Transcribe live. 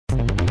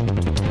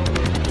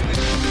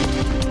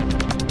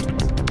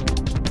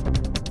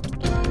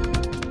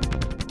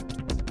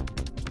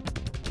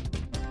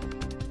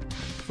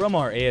From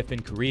our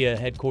AFN Korea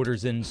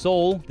headquarters in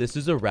Seoul, this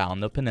is Around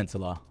the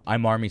Peninsula.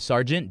 I'm Army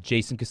Sergeant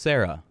Jason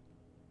Casera.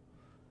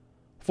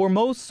 For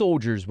most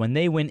soldiers, when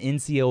they win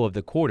NCO of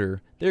the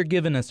quarter, they're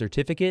given a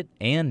certificate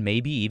and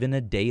maybe even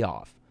a day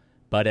off.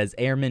 But as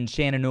Airman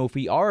Shannon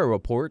Ofiara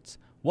reports,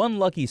 one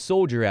lucky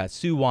soldier at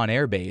Suwon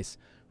Air Base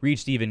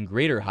reached even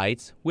greater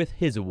heights with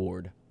his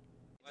award.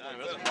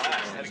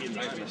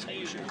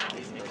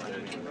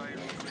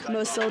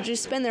 Most soldiers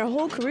spend their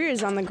whole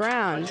careers on the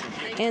ground,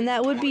 and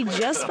that would be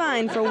just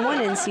fine for one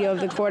NCO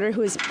of the quarter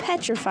who is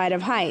petrified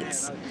of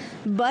heights.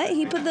 But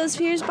he put those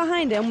fears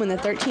behind him when the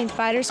 13th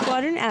Fighter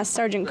Squadron asked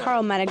Sergeant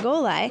Carl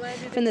Matagolai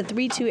from the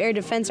 3-2 Air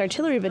Defense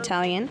Artillery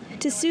Battalion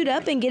to suit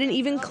up and get an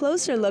even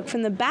closer look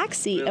from the back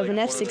seat of an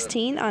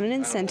F-16 on an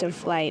incentive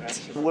flight.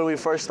 When we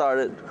first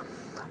started,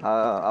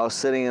 I was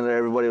sitting in there,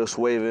 everybody was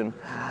waving.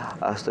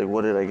 I was like,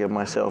 what did I get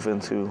myself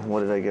into?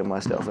 What did I get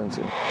myself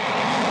into?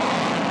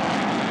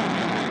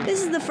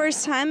 This is the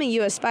first time a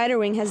U.S. fighter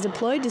wing has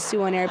deployed to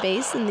Suwon Air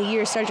Base in the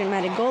year Sergeant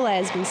Matagolai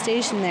has been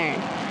stationed there.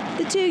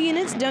 The two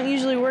units don't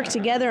usually work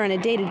together on a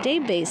day-to-day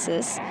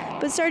basis,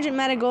 but Sergeant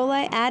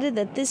Matagolai added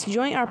that this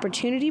joint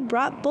opportunity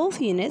brought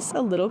both units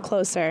a little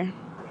closer.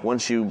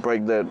 Once you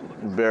break that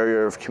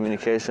barrier of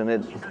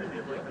communication,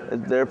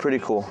 they're pretty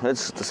cool.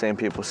 It's the same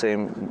people,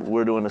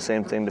 we're doing the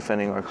same thing,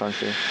 defending our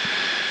country.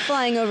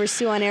 Flying over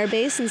Suwon Air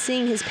Base and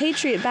seeing his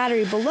Patriot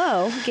battery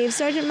below gave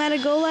Sergeant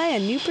Matagolai a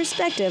new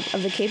perspective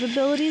of the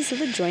capabilities of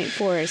the joint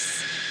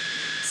force.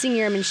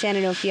 Senior Airman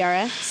Shannon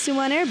Ofiara,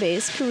 Suwon Air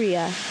Base,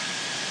 Korea.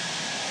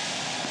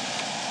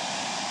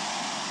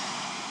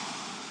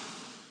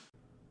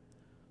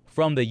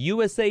 From the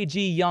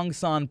USAG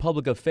Yongsan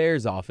Public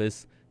Affairs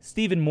Office,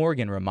 Stephen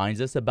Morgan reminds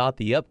us about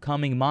the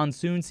upcoming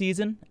monsoon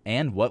season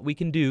and what we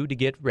can do to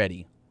get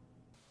ready.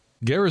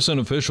 Garrison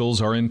officials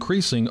are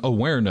increasing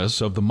awareness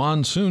of the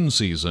monsoon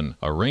season,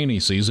 a rainy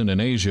season in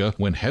Asia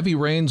when heavy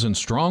rains and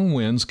strong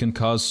winds can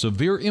cause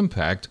severe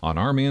impact on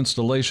Army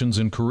installations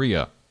in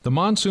Korea. The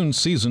monsoon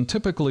season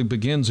typically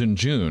begins in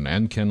June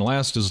and can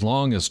last as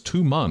long as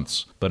 2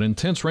 months, but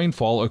intense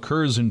rainfall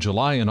occurs in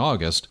July and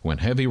August when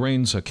heavy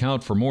rains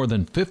account for more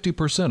than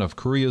 50% of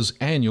Korea's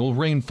annual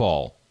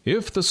rainfall.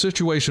 If the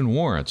situation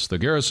warrants, the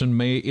garrison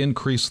may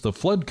increase the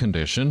flood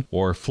condition,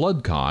 or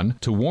FloodCon,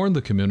 to warn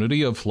the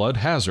community of flood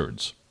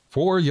hazards.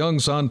 For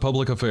Yongsan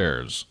Public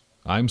Affairs,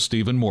 I'm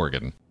Stephen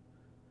Morgan.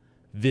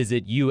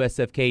 Visit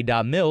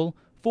usfk.mil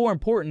for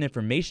important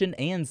information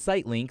and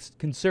site links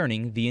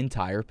concerning the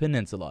entire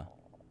peninsula.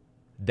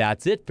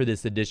 That's it for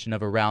this edition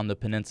of Around the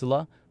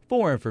Peninsula.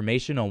 For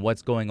information on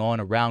what's going on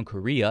around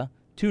Korea,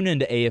 tune in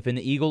to AFN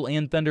Eagle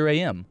and Thunder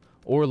AM,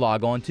 or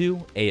log on to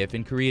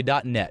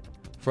afnkorea.net.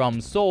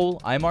 From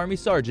Seoul, I'm Army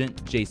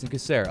Sergeant Jason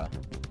Casera.